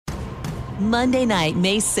Monday night,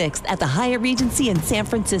 May 6th at the Hyatt Regency in San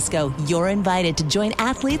Francisco. You're invited to join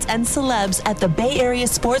athletes and celebs at the Bay Area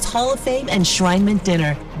Sports Hall of Fame Enshrinement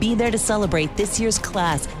Dinner. Be there to celebrate this year's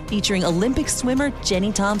class, featuring Olympic swimmer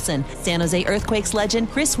Jenny Thompson, San Jose Earthquakes legend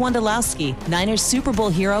Chris Wondolowski, Niners Super Bowl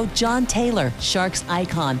hero John Taylor, Sharks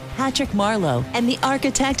icon Patrick Marleau, and the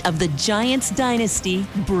architect of the Giants dynasty,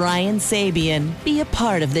 Brian Sabian. Be a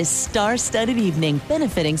part of this star-studded evening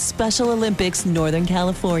benefiting Special Olympics Northern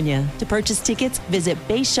California. To purchase tickets, visit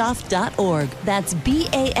bashoff.org. That's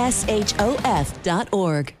BASHOF.org.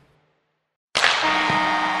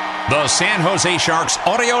 The San Jose Sharks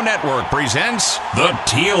Audio Network presents The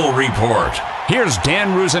Teal Report. Here's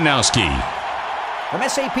Dan Rusanowski. From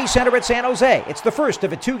SAP Center at San Jose, it's the first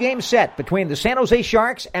of a two-game set between the San Jose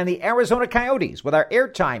Sharks and the Arizona Coyotes, with our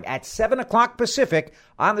airtime at 7 o'clock Pacific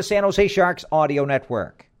on the San Jose Sharks Audio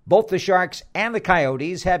Network. Both the Sharks and the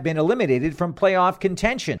Coyotes have been eliminated from playoff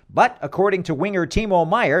contention, but according to winger Timo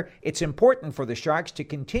Meier, it's important for the Sharks to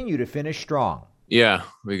continue to finish strong. Yeah,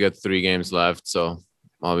 we got 3 games left, so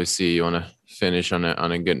obviously you want to finish on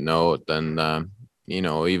a good note, and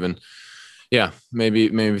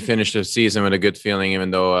maybe finish the season with a good feeling.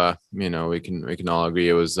 Even though we can all agree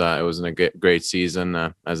it wasn't a great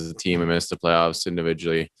season as a team. We missed the playoffs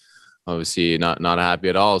individually. Obviously, not happy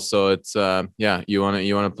at all. So it's you want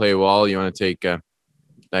to play well. You want to take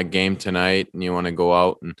that game tonight, and you want to go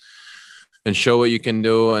out and show what you can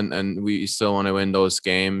do, and we still want to win those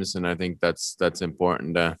games. And I think that's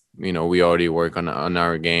important. We already work on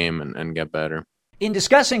our game and get better. In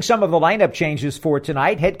discussing some of the lineup changes for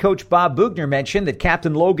tonight, head coach Bob Boughner mentioned that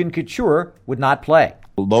Captain Logan Couture would not play.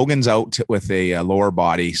 Logan's out with a lower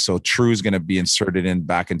body, so True's going to be inserted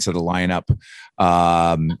back into the lineup.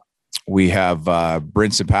 We have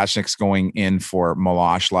Brinson Pachnik's going in for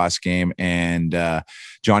Milosh last game, and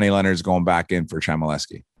Johnny Leonard's going back in for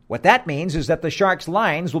Chmielewski. What that means is that the Sharks'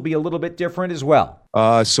 lines will be a little bit different as well.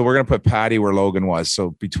 So we're going to put Patty where Logan was. So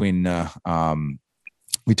between Balcers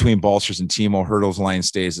and Timo, Hurdle's line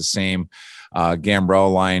stays the same.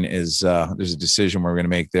 Gambrell line is there's a decision we're going to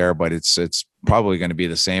make there, but it's probably going to be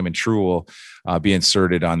the same. And True will be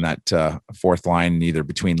inserted on that fourth line, either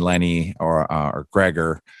between Lenny or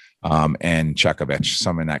Gregor and Chekovich,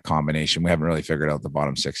 some in that combination. We haven't really figured out the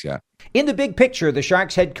bottom 6 yet. In the big picture, the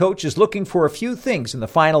Sharks head coach is looking for a few things in the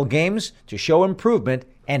final games to show improvement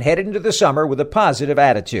and head into the summer with a positive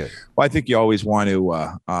attitude. Well, I think you always want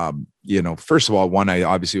to, first of all, one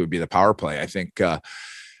obviously would be the power play. I think,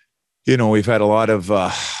 we've had a lot of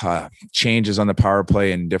changes on the power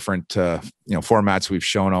play in different, formats we've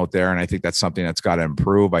shown out there. And I think that's something that's got to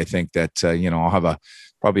improve. I think that, I'll have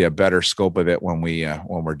probably a better scope of it when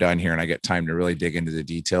we're done here and I get time to really dig into the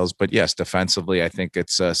details. But yes, defensively, I think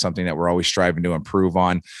it's something that we're always striving to improve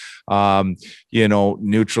on.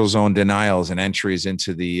 Neutral zone denials and entries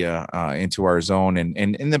into the into our zone,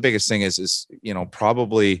 and the biggest thing is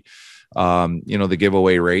probably the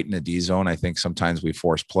giveaway rate in the D zone. I think sometimes we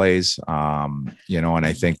force plays, and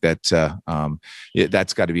I think that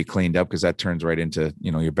that's got to be cleaned up, because that turns right into,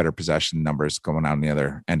 your better possession numbers going out on the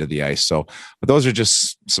other end of the ice. So, but those are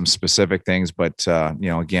just some specific things. But,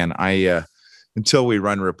 again, until we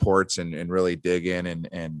run reports and really dig in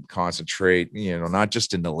and concentrate, not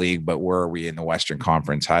just in the league, but where are we in the Western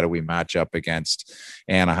Conference? How do we match up against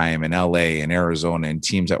Anaheim and LA and Arizona and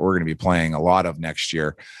teams that we're going to be playing a lot of next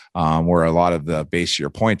year, where a lot of the base year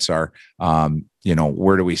points are,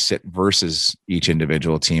 where do we sit versus each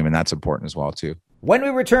individual team? And that's important as well, too. When we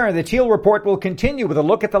return, the Teal Report will continue with a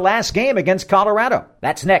look at the last game against Colorado.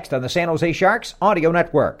 That's next on the San Jose Sharks Audio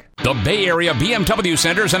Network. The Bay Area BMW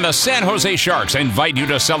Centers and the San Jose Sharks invite you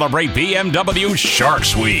to celebrate BMW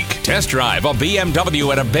Sharks Week. Test drive a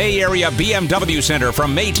BMW at a Bay Area BMW Center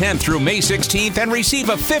from May 10th through May 16th and receive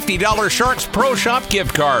a $50 Sharks Pro Shop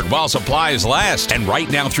gift card while supplies last. And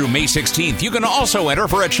right now through May 16th, you can also enter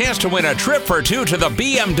for a chance to win a trip for 2 to the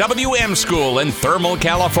BMW M School in Thermal,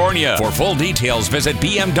 California. For full details, visit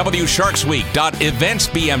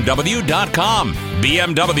bmwsharksweek.eventsbmw.com.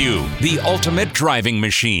 BMW, the ultimate driving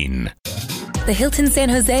machine. The Hilton San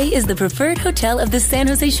Jose is the preferred hotel of the San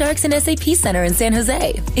Jose Sharks and SAP Center in San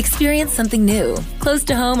Jose. Experience something new. Close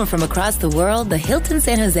to home or from across the world, the Hilton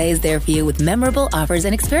San Jose is there for you with memorable offers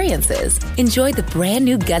and experiences. Enjoy the brand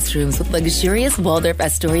new guest rooms with luxurious Waldorf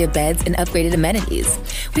Astoria beds and upgraded amenities.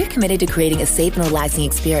 We're committed to creating a safe and relaxing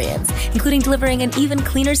experience, including delivering an even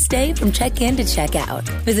cleaner stay from check-in to check-out.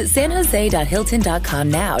 Visit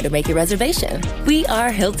sanjose.hilton.com now to make your reservation. We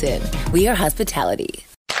are Hilton. We are hospitality.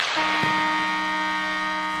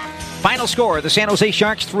 Final score, the San Jose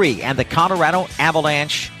Sharks 3 and the Colorado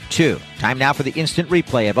Avalanche 2-2. Time now for the instant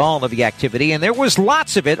replay of all of the activity, and there was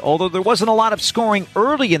lots of it, although there wasn't a lot of scoring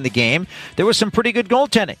early in the game. There was some pretty good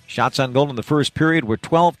goaltending. Shots on goal in the first period were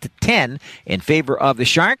 12-10 in favor of the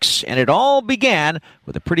Sharks, and it all began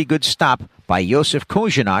with a pretty good stop by Josef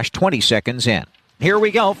Kozhinash 20 seconds in. Here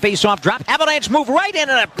we go. Face-off drop. Avalanche move right in,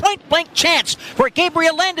 and a point-blank chance for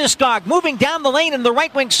Gabriel Landeskog moving down the lane in the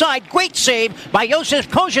right wing side. Great save by Josef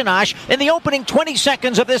Kozhinash in the opening 20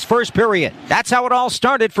 seconds of this first period. That's how it all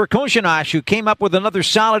started for Kozhinash, who came up with another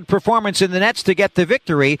solid performance in the nets to get the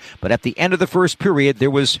victory. But at the end of the first period,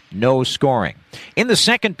 there was no scoring. In the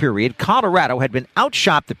second period, Colorado had been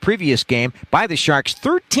outshot the previous game by the Sharks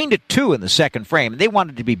 13-2 in the second frame. They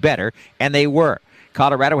wanted to be better, and they were.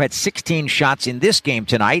 Colorado had 16 shots in this game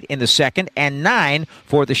tonight in the second and 9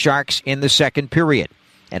 for the Sharks in the second period.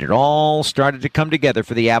 And it all started to come together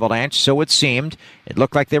for the Avalanche, so it seemed. It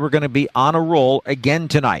looked like they were going to be on a roll again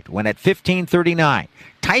tonight when at 15:39,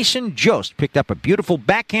 Tyson Jost picked up a beautiful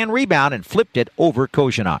backhand rebound and flipped it over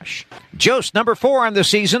Kozhinash. Jost, number 4 on the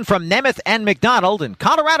season from Nemeth and McDonald, and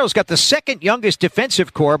Colorado's got the second youngest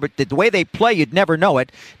defensive core, but the way they play, you'd never know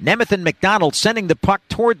it. Nemeth and McDonald sending the puck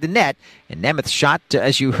toward the net, and Nemeth's shot,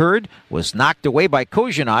 as you heard, was knocked away by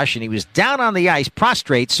Kozhinash, and he was down on the ice,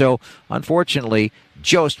 prostrate, so unfortunately,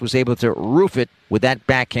 Jost was able to roof it with that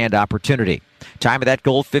backhand opportunity. Time of that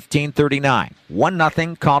goal, 15:39.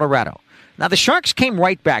 1-0 Colorado. Now, the Sharks came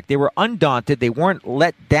right back. They were undaunted. They weren't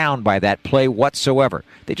let down by that play whatsoever.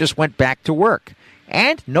 They just went back to work.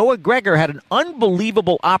 And Noah Gregor had an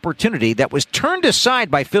unbelievable opportunity that was turned aside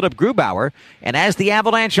by Philip Grubauer. And as the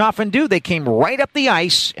Avalanche often do, they came right up the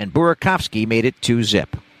ice, and Burakovsky made it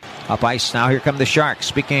 2-zip. Up ice now, here come the Sharks.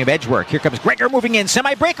 Speaking of edge work, here comes Gregor moving in.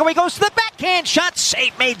 Semi-breakaway goes to the backhand shot.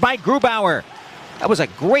 Save made by Grubauer. That was a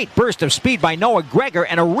great burst of speed by Noah Gregor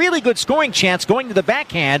and a really good scoring chance going to the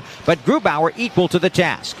backhand, but Grubauer equal to the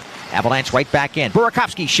task. Avalanche right back in.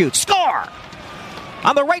 Burakovsky shoots. Score!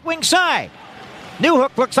 On the right wing side.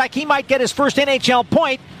 Newhook looks like he might get his first NHL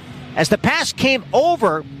point as the pass came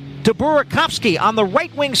over to Burakovsky on the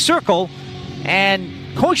right wing circle, and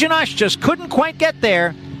Kozhinash just couldn't quite get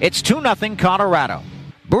there. It's 2-0 Colorado.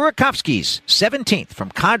 Burakovsky's 17th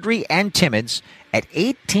from Kadri and Timmins at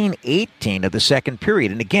 18:18 of the second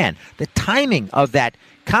period. And again, the timing of that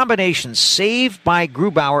combination save by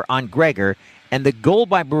Grubauer on Gregor and the goal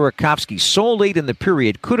by Burakovsky so late in the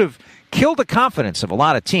period could have killed the confidence of a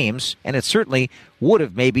lot of teams, and it certainly would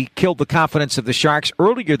have maybe killed the confidence of the Sharks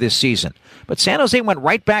earlier this season. But San Jose went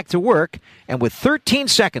right back to work, and with 13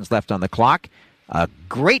 seconds left on the clock, a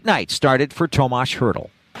great night started for Tomas Hertl.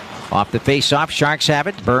 Off the face-off, Sharks have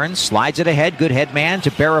it. Burns slides it ahead. Good head man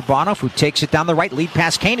to Barabanov, who takes it down the right. Lead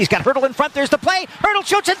past Kane. He's got Hertl in front. There's the play. Hertl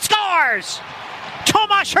shoots and scores!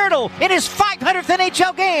 Tomas Hertl in his 500th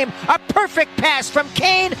NHL game. A perfect pass from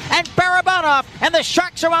Kane and Barabanov. And the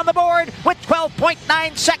Sharks are on the board with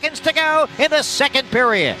 12.9 seconds to go in the second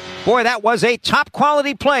period. Boy, that was a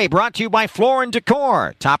top-quality play brought to you by Floor &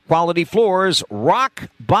 Decor. Top-quality floors,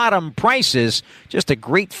 rock-bottom prices. Just a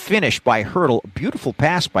great finish by Hertl. Beautiful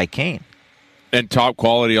pass by Kane. And top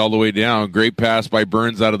quality all the way down. Great pass by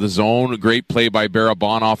Burns out of the zone. Great play by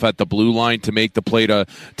Barabanov at the blue line to make the play to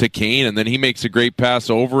Kane. And then he makes a great pass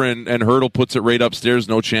over, and Hertl puts it right upstairs.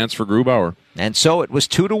 No chance for Grubauer. And so it was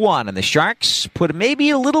 2-1, and the Sharks put maybe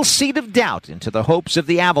a little seed of doubt into the hopes of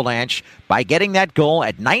the Avalanche by getting that goal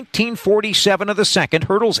at 19:47 of the second.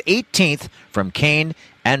 Hertl's 18th from Kane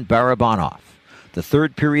and Barabanov. The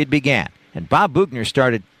third period began, and Bob Boughner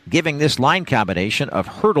started giving this line combination of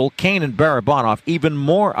Hertl, Kane, and Barabanov even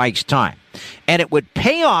more ice time. And it would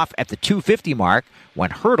pay off at the 2:50 mark when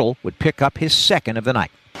Hertl would pick up his second of the night.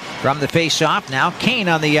 From the face-off, now Kane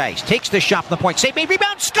on the ice. Takes the shot from the point. Save made,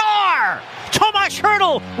 rebound, score! Tomas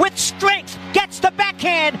Hertl with strength gets the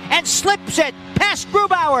backhand and slips it past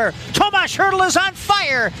Grubauer. Tomas Hertl is on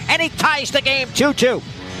fire, and he ties the game 2-2.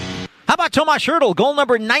 How about Tomas Hertl? Goal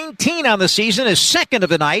number 19 on the season, his second of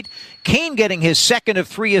the night. Kane getting his second of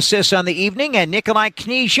 3 assists on the evening, and Nikolai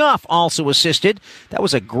Knyzhov also assisted. That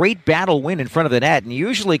was a great battle win in front of the net, and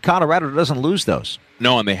usually Colorado doesn't lose those.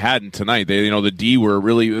 No, and they hadn't tonight. The D were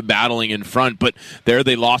really battling in front, but there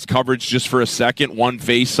they lost coverage just for a second, one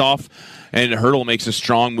face-off, and Hertl makes a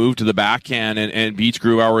strong move to the backhand and beats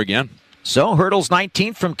Grubauer again. So Hertl's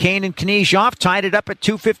 19th from Kane and Knyzhov tied it up at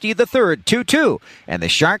 2:50 of the third, 2-2, and the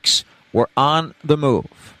Sharks were on the move.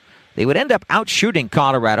 They would end up outshooting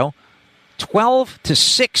Colorado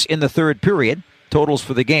 12-6 in the third period. Totals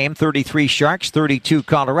for the game, 33 Sharks, 32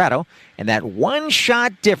 Colorado. And that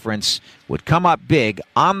one-shot difference would come up big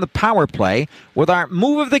on the power play with our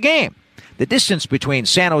move of the game. The distance between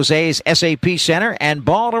San Jose's SAP Center and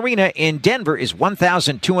Ball Arena in Denver is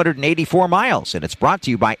 1,284 miles, and it's brought to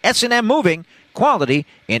you by S&M Moving, quality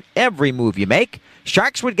in every move you make.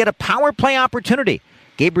 Sharks would get a power play opportunity.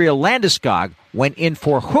 Gabriel Landeskog went in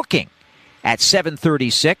for hooking at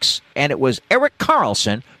 7:36, and it was Erik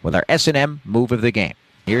Karlsson with our S&M move of the game.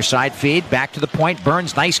 Near side feed, back to the point.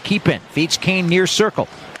 Burns, nice keep in. Feeds Kane near circle.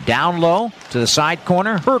 Down low to the side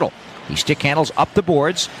corner, Hertl. He stick handles up the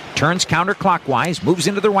boards, turns counterclockwise, moves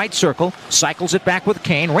into the right circle, cycles it back with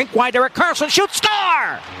Kane. Rink wide, Erik Karlsson shoots,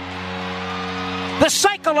 score! The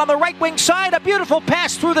cycle on the right wing side, a beautiful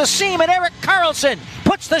pass through the seam, and Erik Karlsson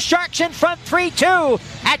puts the Sharks in front 3-2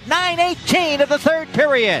 at 9:18 of the third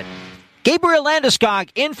period. Gabriel Landeskog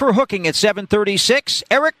in for hooking at 7:36.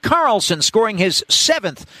 Erik Karlsson scoring his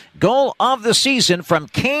 7th goal of the season from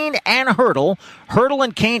Kane and Hertl. Hertl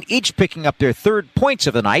and Kane each picking up their 3rd points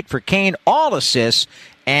of the night. For Kane, all assists,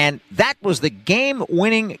 and that was the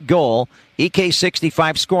game-winning goal.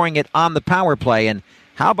 EK65 scoring it on the power play. And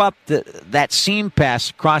how about that seam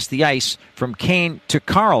pass across the ice from Kane to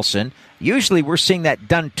Karlsson? Usually we're seeing that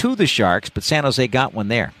done to the Sharks, but San Jose got one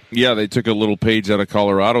there. Yeah, they took a little page out of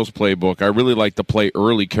Colorado's playbook. I really like the play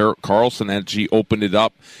early. Karlsson actually opened it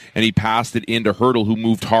up, and he passed it into Hertl, who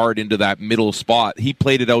moved hard into that middle spot. He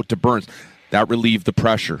played it out to Burns. That relieved the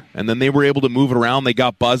pressure. And then they were able to move it around. They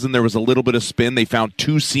got buzzing. There was a little bit of spin. They found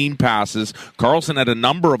 2 seam passes. Karlsson had a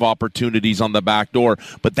number of opportunities on the back door,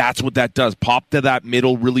 but that's what that does. Pop to that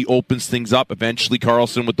middle, really opens things up. Eventually,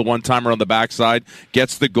 Karlsson with the one-timer on the backside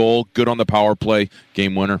gets the goal. Good on the power play.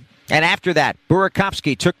 Game winner. And after that,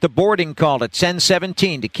 Burakovsky took the boarding call at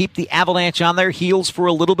 10:17 to keep the Avalanche on their heels for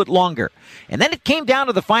a little bit longer. And then it came down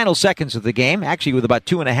to the final seconds of the game, actually with about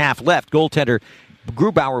 2.5 left. Goaltender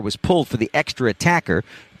Grubauer was pulled for the extra attacker.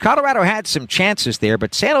 Colorado had some chances there,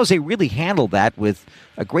 but San Jose really handled that with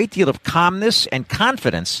a great deal of calmness and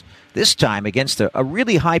confidence this time against a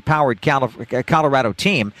really high-powered Colorado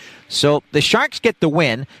team. So the Sharks get the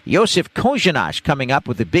win. Josef Kozhinash coming up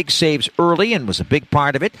with the big saves early and was a big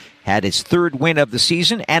part of it. Had his 3rd win of the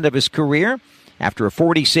season and of his career. After a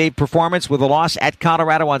 40-save performance with a loss at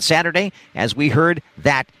Colorado on Saturday, as we heard,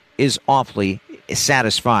 that is awfully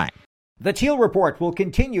satisfying. The Teal Report will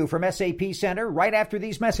continue from SAP Center right after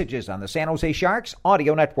these messages on the San Jose Sharks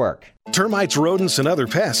Audio Network. Termites, rodents, and other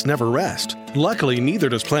pests never rest. Luckily, neither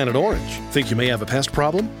does Planet Orange. Think you may have a pest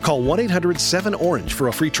problem? Call 1-800-7-ORANGE for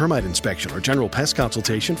a free termite inspection or general pest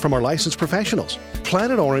consultation from our licensed professionals.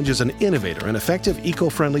 Planet Orange is an innovator and effective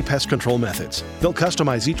eco-friendly pest control methods. They'll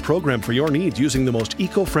customize each program for your needs using the most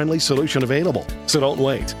eco-friendly solution available. So don't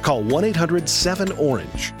wait. Call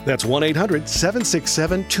 1-800-7-ORANGE. That's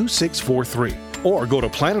 1-800-767-2643. Or go to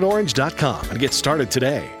planetorange.com and get started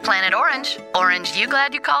today. Planet Orange. Orange, you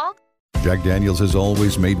glad you called? Jack Daniels has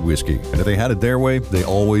always made whiskey, and if they had it their way, they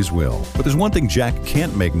always will. But there's one thing Jack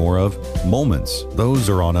can't make more of: moments. Those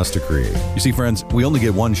are on us to create. You see, friends, we only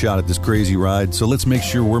get one shot at this crazy ride, so let's make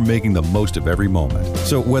sure we're making the most of every moment.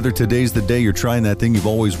 So whether today's the day you're trying that thing you've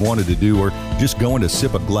always wanted to do, or just going to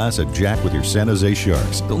sip a glass of Jack with your San Jose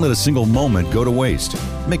Sharks, don't let a single moment go to waste.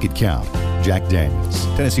 Make it count. Jack Daniels.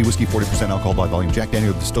 Tennessee whiskey, 40% alcohol by volume. Jack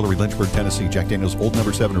Daniels Distillery, Lynchburg, Tennessee. Jack Daniels, Old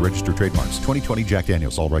No. 7, registered trademarks. 2020 Jack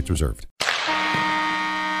Daniels, all rights reserved.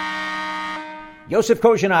 Josef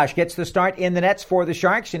Kozhinash gets the start in the nets for the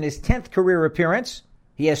Sharks in his 10th career appearance.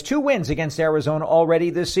 He has 2 wins against Arizona already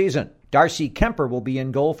this season. Darcy Kemper will be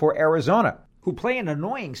in goal for Arizona, who play an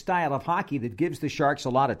annoying style of hockey that gives the Sharks a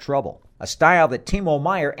lot of trouble. A style that Timo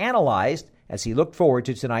Meier analyzed as he looked forward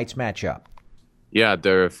to tonight's matchup. Yeah,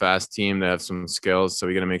 they're a fast team. They have some skills, so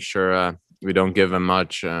we got to make sure we don't give them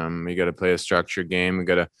much. We got to play a structured game. We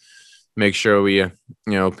got to make sure we,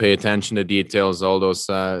 pay attention to details, all those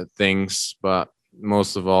things. But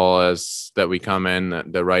most of all, is that we come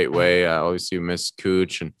in the right way. Obviously, we miss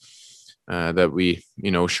Cooch, and that we,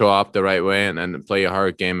 show up the right way and then play a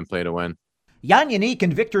hard game and play to win. Jan Jenik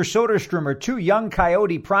and Victor Soderstrom are 2 young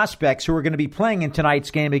Coyote prospects who are going to be playing in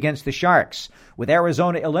tonight's game against the Sharks. With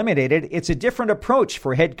Arizona eliminated, it's a different approach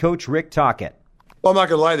for head coach Rick Tocchet. Well, I'm not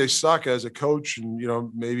going to lie, they suck as a coach, and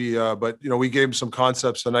maybe, but we gave them some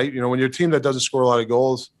concepts tonight. When you're a team that doesn't score a lot of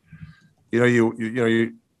goals,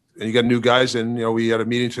 you got new guys, and we had a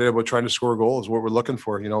meeting today about trying to score goals. What we're looking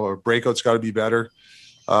for, our breakout's got to be better,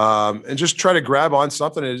 and just try to grab on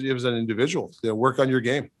something as an individual. Work on your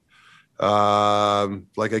game.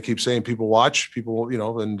 Like I keep saying, people watch,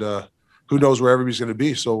 and who knows where everybody's going to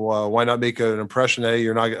be. So why not make an impression that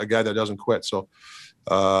you're not a guy that doesn't quit? So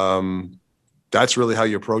that's really how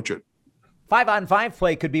you approach it. 5-on-5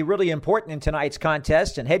 play could be really important in tonight's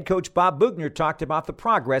contest, and head coach Bob Boughner talked about the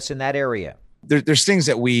progress in that area. there's things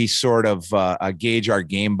that we sort of gauge our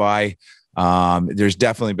game by. There's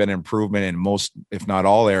definitely been improvement in most, if not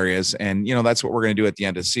all areas. And, that's what we're going to do at the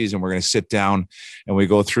end of the season. We're going to sit down and we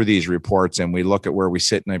go through these reports and we look at where we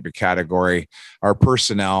sit in every category, our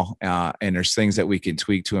personnel, and there's things that we can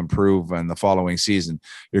tweak to improve in the following season.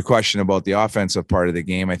 Your question about the offensive part of the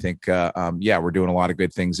game, I think, we're doing a lot of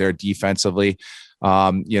good things there defensively.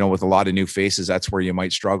 With a lot of new faces, that's where you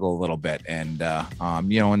might struggle a little bit. And,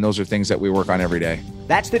 and those are things that we work on every day.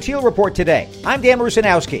 That's the Teal Report today. I'm Dan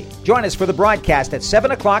Rusanowski. Join us for the broadcast at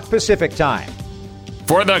 7 o'clock Pacific time.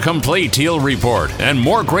 For the complete Teal Report and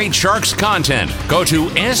more great Sharks content, go to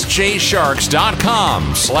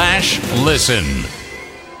sjsharks.com/listen.